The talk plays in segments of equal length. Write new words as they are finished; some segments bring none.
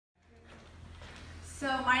So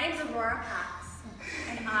my name's Aurora Pax,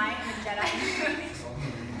 and I am a Jedi.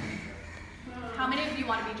 How many of you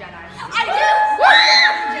want to be Jedi? I do!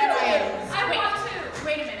 I want to!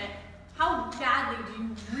 Wait a minute. How badly do you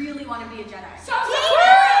really want to be a Jedi? So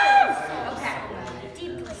Okay.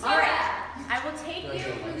 deeply. Alright. I will take you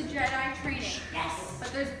through the Jedi training. Yes.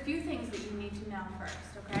 But there's a few things that you need to know first,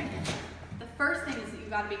 okay? The first thing is that you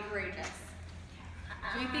gotta be courageous.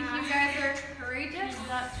 Do you think you guys are courageous?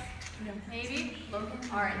 Maybe?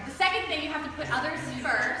 Alright. The second thing, you have to put others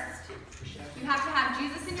first. You have to have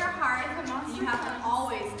Jesus in your heart, and you have to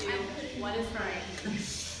always do what is right.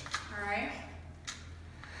 Alright?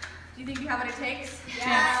 Do you think you have what it takes?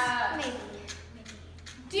 Yeah. Maybe.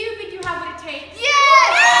 Do you think you have what it takes? Yes!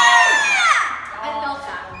 I felt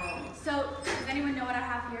that. So, does anyone know what I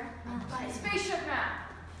have here? Spaceship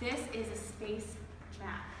map. This is a space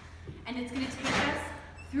map. And it's going to take us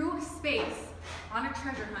through space on a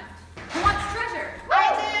treasure hunt. Who wants treasure?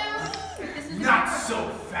 I do. This is Not so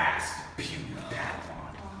fast, puny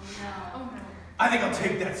padawan. Oh no. I think I'll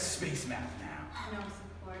take that space map now. No,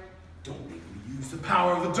 Sith Lord. Don't make me use the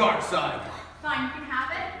power of the dark side. Fine, you can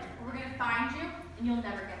have it, or we're going to find you, and you'll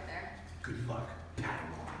never get there. Good luck,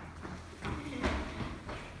 padawan.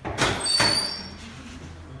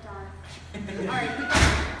 Darth.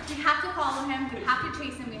 Alright, we have to follow him, we have to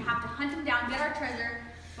chase him, we have to hunt him down, get our treasure,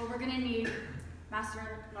 but we're going to need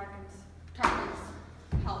Master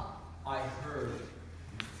Tarkin's help. I heard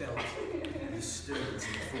and felt the disturbance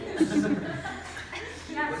in the force.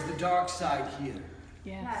 Yes. Was the dark side here?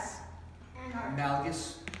 Yes.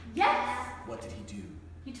 Malgus, Yes! what did he do?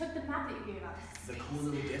 He took the map that you gave us. The cool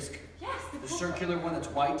little disc? Yes, The cool- circular one that's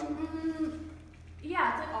white?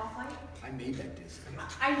 Yeah, it's like off-white. I made that disc.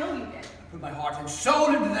 I know you did. I put my heart and soul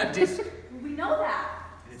into that disc. Well, we know that.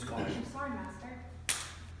 And it's gone. I'm sorry, Master.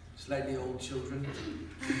 Slightly old children,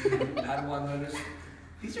 Padawan learners.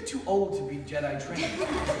 These are too old to be Jedi trained.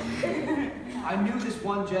 I knew this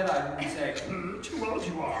one Jedi wouldn't say, too old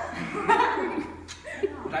you are.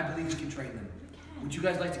 But I believe we can train them. Would you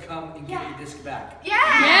guys like to come and give the disc back?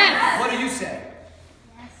 Yes. What do you say?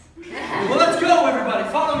 Yes. Well, let's go, everybody.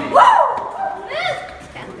 Follow me. Woo!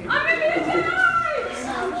 I'm gonna be a Jedi!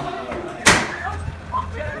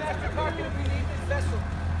 Jedi Master Tarkin, we need this vessel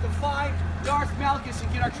to find Darth Malgus and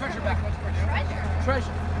get our treasure back.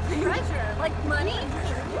 Treasure. Treasure? Like money?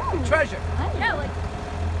 Treasure. Yeah, like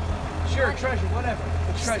Sure, treasure, whatever.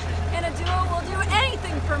 It's treasure. in a duo we'll do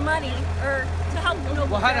anything for money or to help noble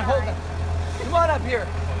Well, how to hold Jedi. them? Come on up here.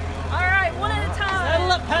 All right, one at a time.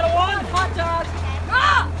 Settle up, Padawan. Hot dog.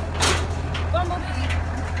 Ah! Bumblebee.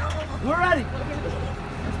 We're ready.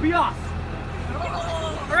 Let's be off.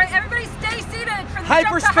 All right, everybody stay seated for the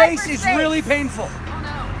Hyperspace jump is to hyperspace. really painful.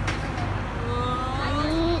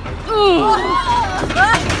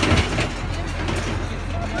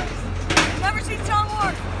 Never seen John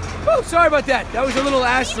Ward. Oh, sorry about that. That was a little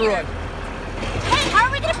asteroid. Hey, how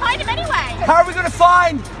are we gonna find him anyway? How are we going to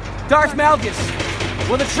find Darth Malgus?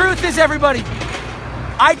 Well, the truth is, everybody,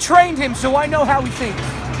 I trained him, so I know how he thinks.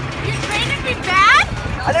 You trained him to be bad?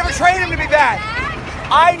 I never trained him to be bad.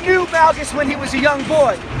 I knew Malgus when he was a young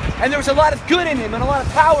boy, and there was a lot of good in him and a lot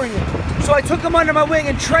of power in him. So I took him under my wing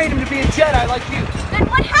and trained him to be a Jedi like you. Then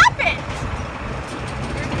what happened?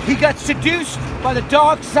 He got seduced by the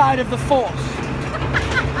dark side of the Force.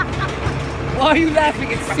 Why are you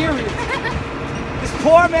laughing? It's serious. This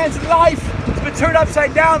poor man's life has been turned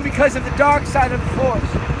upside down because of the dark side of the Force.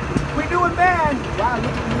 We knew a man. Wow,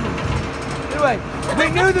 look at you. Anyway,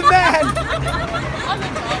 we knew the man.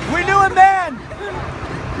 We knew a man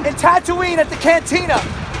in Tatooine at the cantina.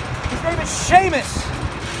 His name is Seamus.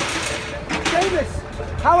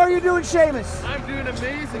 Seamus, how are you doing, Seamus? I'm doing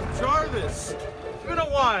amazing, Jarvis. It's been a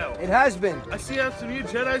while. It has been. I see you have some new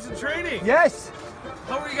Jedis in training. Yes.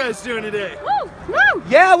 How are you guys doing today? Woo! Woo!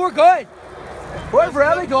 Yeah, we're good. We're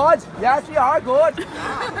really good. Yes, we are good.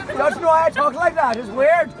 Don't know why I talk like that. It's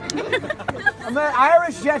weird. I'm an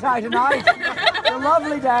Irish Jedi tonight. It's a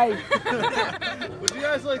lovely day. Would you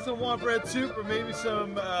guys like some warm bread soup or maybe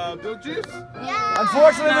some milk juice?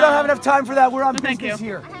 Unfortunately, we don't have enough time for that. We're on business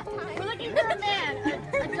here. We're looking for a man,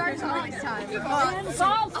 a dark side time. It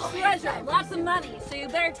involves treasure, lots of money, so you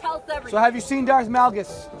better tell us everything. So have you seen Darth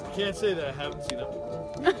Malgus? I can't say that I haven't seen him.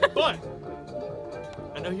 But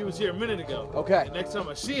I know he was here a minute ago. Okay. And next time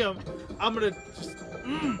I see him, I'm gonna just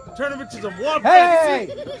turn him into some warm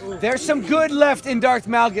Hey! bread soup. There's some good left in Darth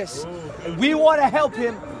Malgus. And we want to help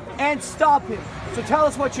him and stop him. So tell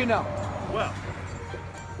us what you know. Well,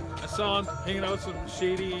 I saw him hanging out with some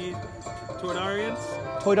shady Tornarians.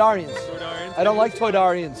 Toydarians. I don't like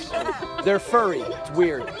Toydarians. They're furry. It's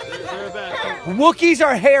weird. They're bad. Wookiees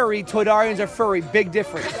are hairy. Toydarians are furry. Big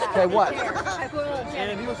difference. Okay, what?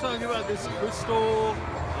 And he was talking about this crystal.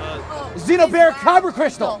 Xenobaric Kyber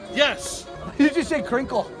Crystal. Yes. You just say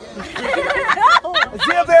crinkle.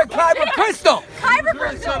 Xenobaric Kyber Crystal. Kyber Really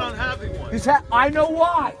crystal. set on having one. I know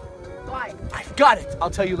why. Why? I've got it. I'll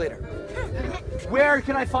tell you later. Where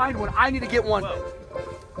can I find one? I need to get one. Well,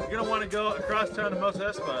 you're gonna want to go across town to Mos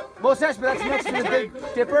Espa. Mos Espa, that's next to the Big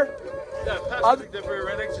Dipper. Yeah, past the Big Dipper,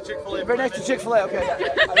 right next to Chick-fil-A. Right next to Chick-fil-A. Okay, yeah. I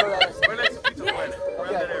know where that is. Right next to Pizza Planet.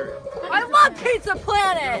 Around that area. I love Pizza You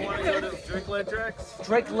Planet. want to go to Drake Ledrax?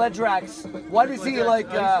 Drake Ledrax. What is he like?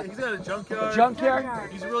 He's got a junkyard. Junkyard?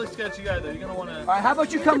 He's a really sketchy guy, though. You're gonna want to. All right, how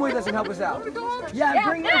about you come with us and help us out? Yeah,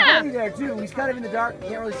 bring your buddy there too. He's kind of in the dark. You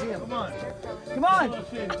can't really see him. Come on. Come on.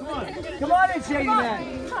 Come on. Come on in, Shady Man.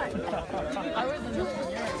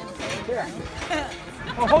 Here.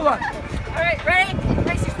 Oh, hold on. All right, ready?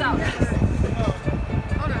 Brace yourself.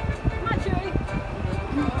 Hold on. Come on, Chewie.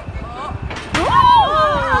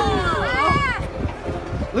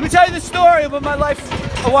 Let me tell you the story about my life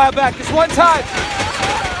a while back. This one time,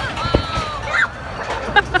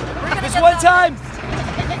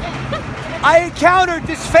 I encountered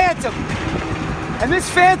this phantom. And this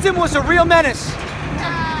phantom was a real menace.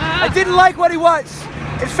 I didn't like what he was.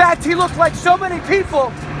 In fact, he looked like so many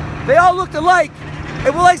people. They all looked alike.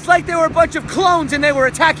 It was like they were a bunch of clones and they were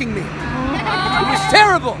attacking me. It was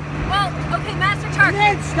terrible. Well, okay, Master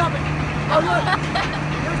Tarkin. Stop it. Oh, look.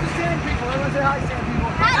 There's the sand people. Everyone say hi, sand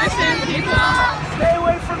people. Hi, Sand people. Stay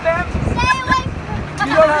away from them. Stay away.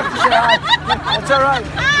 You don't have to say hi. That's all right.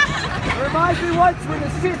 It reminds me once when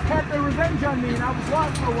the Sith had their revenge on me and I was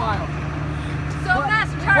lost for a while. So,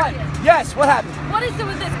 Master What? Tarkin, Yes, what happened? what is it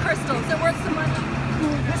with this crystal? Is it worth some money?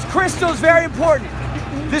 This crystal is very important.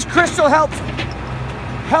 This crystal helps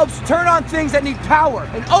turn on things that need power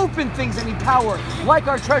and open things that need power, like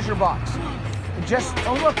our treasure box. And just,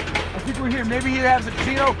 oh look, I think we're here. Maybe he has a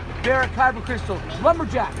Xenobaric Kyber Crystal.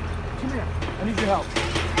 Lumberjack, come here. I need your help.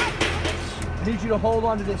 I need you to hold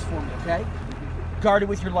on to this for me, okay? Guard it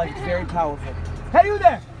with your life. It's very powerful. Hey, you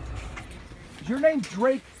there! Is your name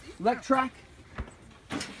Drake Lectrack?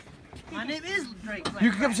 My name is Drake. You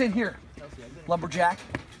can come sit here, Lumberjack.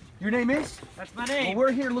 Your name is? That's my Well, name.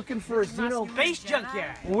 we're here looking for a Space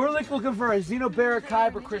junkyard. We're looking for a Xenobaric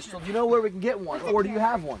Kyber Crystal. Do you know where we can get one, or do you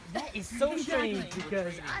have one? That is so strange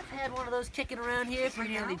because I've had one of those kicking around here for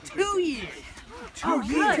nearly 2 years. 2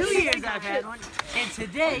 years I've had one, and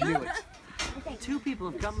today 2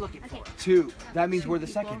 people have come looking for it. 2. That means we're the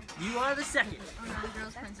second. You are the second.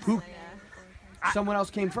 Who? Someone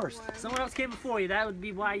else came first. Someone else came before you. That would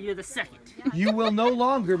be why you're the second. You will no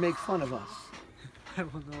longer make fun of us. I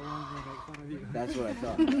will no longer make fun of you. That's what I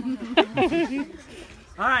thought.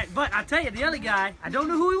 All right, but I'll tell you, the other guy, I don't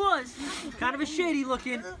know who he was. Kind of a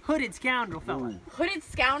shady-looking, hooded scoundrel fella. Hooded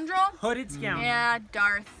scoundrel? Hooded scoundrel. Yeah,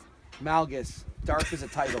 Darth. Malgus. Darth is a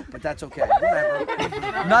title, but that's okay. Whatever.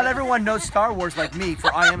 Not everyone knows Star Wars like me,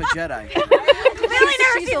 for I am a Jedi. Really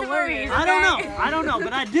never seen the movies. I don't know,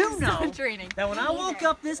 but I do know Training. that when I woke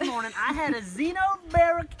up this morning, I had a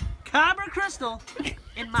Xenobaric Kyber Crystal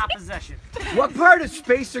in my possession. What part of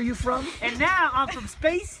space are you from? And now I'm from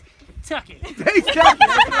Space Tucking. Space Tucking.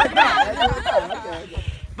 That's what I thought. Okay.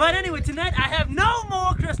 But anyway, tonight I have no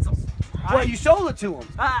more crystals. Well, you sold it to him.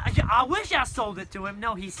 I wish I sold it to him.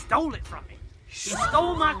 No, he stole it from me. He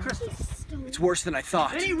stole my crystals. It's worse than I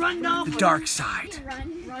thought. Then he run off. The dark side. He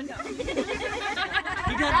done run off.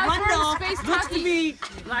 Looks to me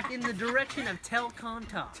like in the direction of Tel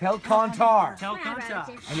Kontar. Tel Kontar. Tel Kontar.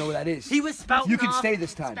 I know where that is. He was spouting You can off stay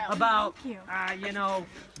this time. about, you know,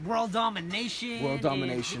 world domination. World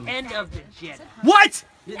domination. And the end of the Jedi. What?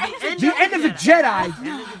 The The end of the Jedi?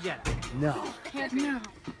 End of the Jedi. No.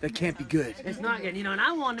 That can't be good. It's not good, you know, and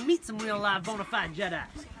I want to meet some real live bona fide Jedi.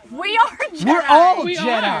 We are Jedi. We're all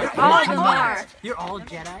Jedi. All are. You're all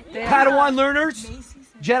Jedi? Padawan learners,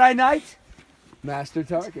 Jedi Knight, Master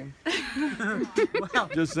Tarkin. Well,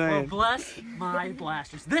 Just saying. Well, bless my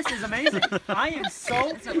blasters. This is amazing. I am so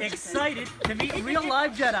excited to meet real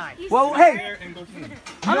live Jedi. Well, hey,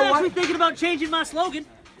 I'm know actually what? thinking about changing my slogan.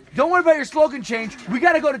 Don't worry about your slogan change. We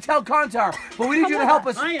got to go to Tel Kontar, but we need you to help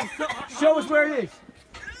us. I am so... Show us where it is.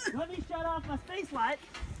 Let me shut off my space light.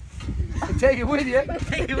 And take it with you.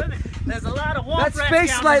 Take it with me. There's a lot of That warp rat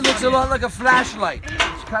space scoundrels light looks a on lot like a flashlight.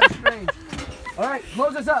 It's kind of strange. All right,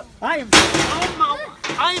 close us up. here. I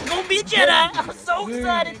am gonna be a Jedi. I'm so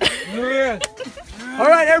excited. All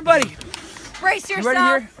right, everybody. Brace ready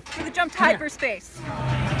yourself here? for the jump to hyperspace.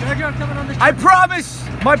 Jar Jar coming on the I promise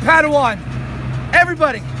my Padawan,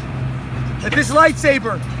 everybody, that this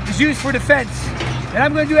lightsaber is used for defense. And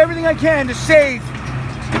I'm going to do everything I can to save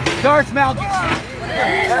Darth Malgus.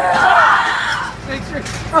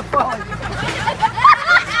 I'm falling.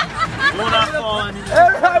 Will not fall.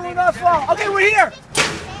 I will not fall. Okay, we're here.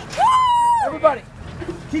 Everybody,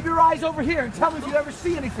 keep your eyes over here and tell me if you ever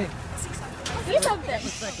see anything. I see something.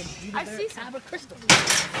 I see some. Crystal.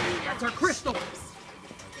 That's our crystal.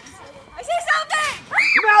 I see something!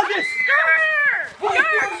 Malgus!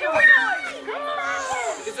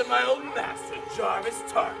 Is it my old master, Jarvis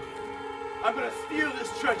Tarkin? I'm gonna steal this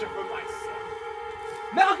treasure for myself.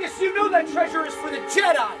 Malgus, you know that treasure is for the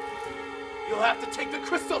Jedi. You'll have to take the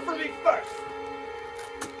crystal from me first.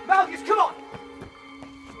 Malgus, come on.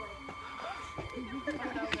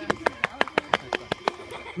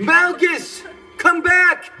 Malgus, come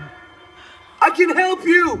back. I can help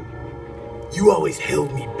you. You always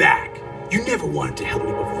held me back. You never wanted to help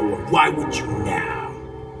me before. Why would you now?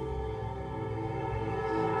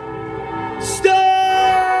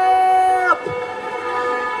 Stop!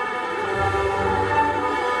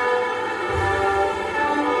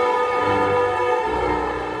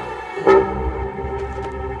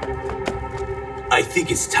 I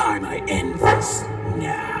think it's time I end this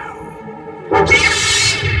now.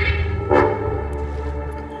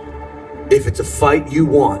 If it's a fight you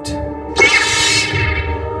want,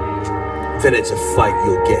 then it's a fight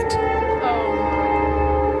you'll get.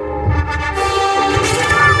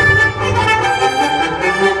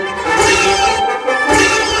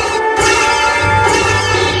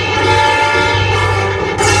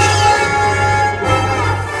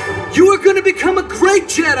 You are going to become a great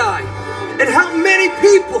Jedi and help many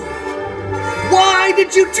people. Why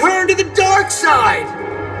did you turn to the dark side?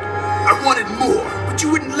 I wanted more, but you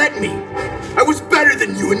wouldn't let me. I was better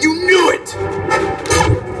than you, and you knew it!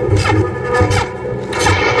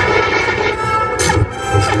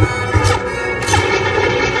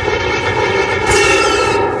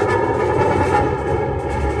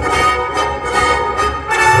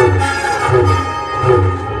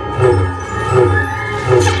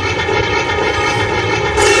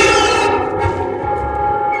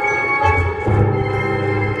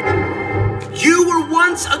 You were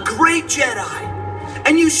once a great Jedi.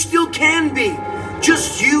 And you still can be.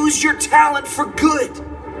 Just use your talent for good.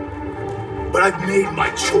 But I've made my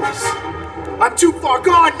choice. I'm too far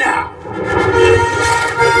gone now!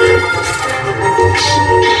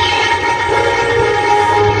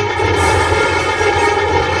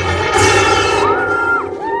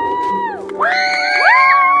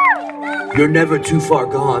 You're never too far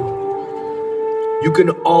gone. You can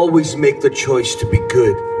always make the choice to be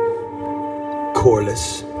good.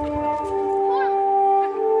 Corliss.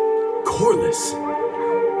 Corliss?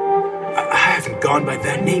 I haven't gone by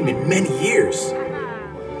that name in many years.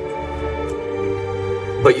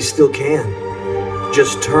 But you still can.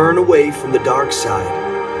 Just turn away from the dark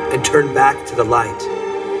side and turn back to the light.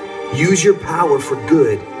 Use your power for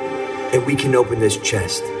good, and we can open this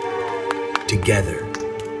chest together.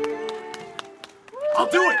 I'll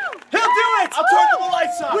do it! He'll do it! I'll turn the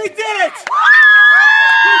lights on! We did it!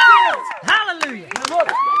 Hallelujah! Now look,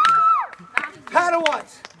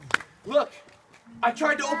 Padawans, look, I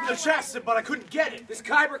tried to open the chest, but I couldn't get it. this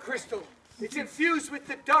kyber crystal, it's infused with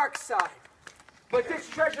the dark side. But this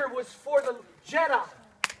treasure was for the Jedi.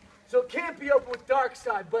 So it can't be opened with dark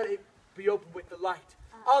side, but it be opened with the light.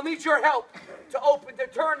 I'll need your help to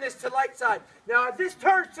turn this to light side. Now, if this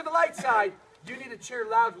turns to the light side, you need to cheer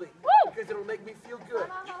loudly because it'll make me feel good.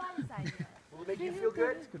 Will it make you feel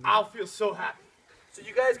good? I'll feel so happy. So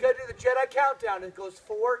you guys got to do the Jedi countdown. It goes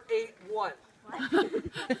 4, 8, 1. I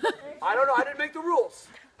don't know. I didn't make the rules.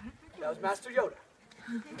 That was Master Yoda.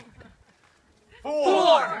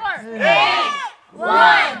 4, 8, 1.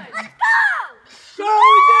 Let's go! Go! We did it!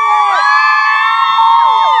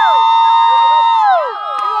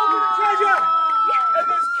 Open the treasure! and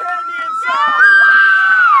there's candy inside!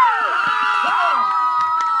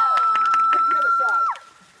 Take the other side.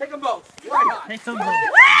 Take them both. Why not? Take them both.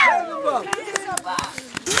 Take them both.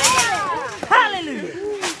 Hallelujah!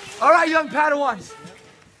 All right, young Padawans.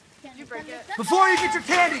 Before you get your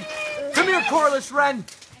candy, come here, Corliss Wren.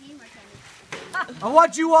 I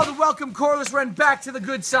want you all to welcome Corliss Wren back to the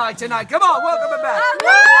good side tonight. Come on, welcome him back.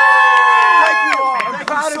 Thank you all! I'm Thank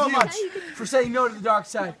proud you so of you much! for saying no to the dark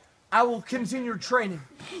side. I will continue your training.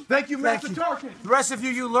 Thank you, Thank Master you. Tarkin! The rest of you,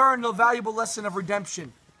 you learn the valuable lesson of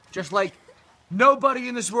redemption. Just like nobody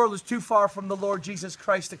in this world is too far from the Lord Jesus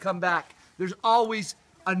Christ to come back. There's always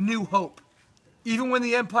a new hope. Even when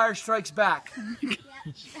the Empire strikes back,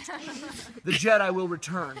 the Jedi will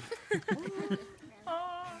return.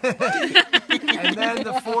 And then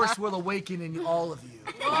the Force will awaken in all of you.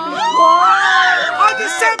 On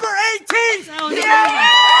December 18th!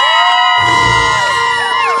 Yeah!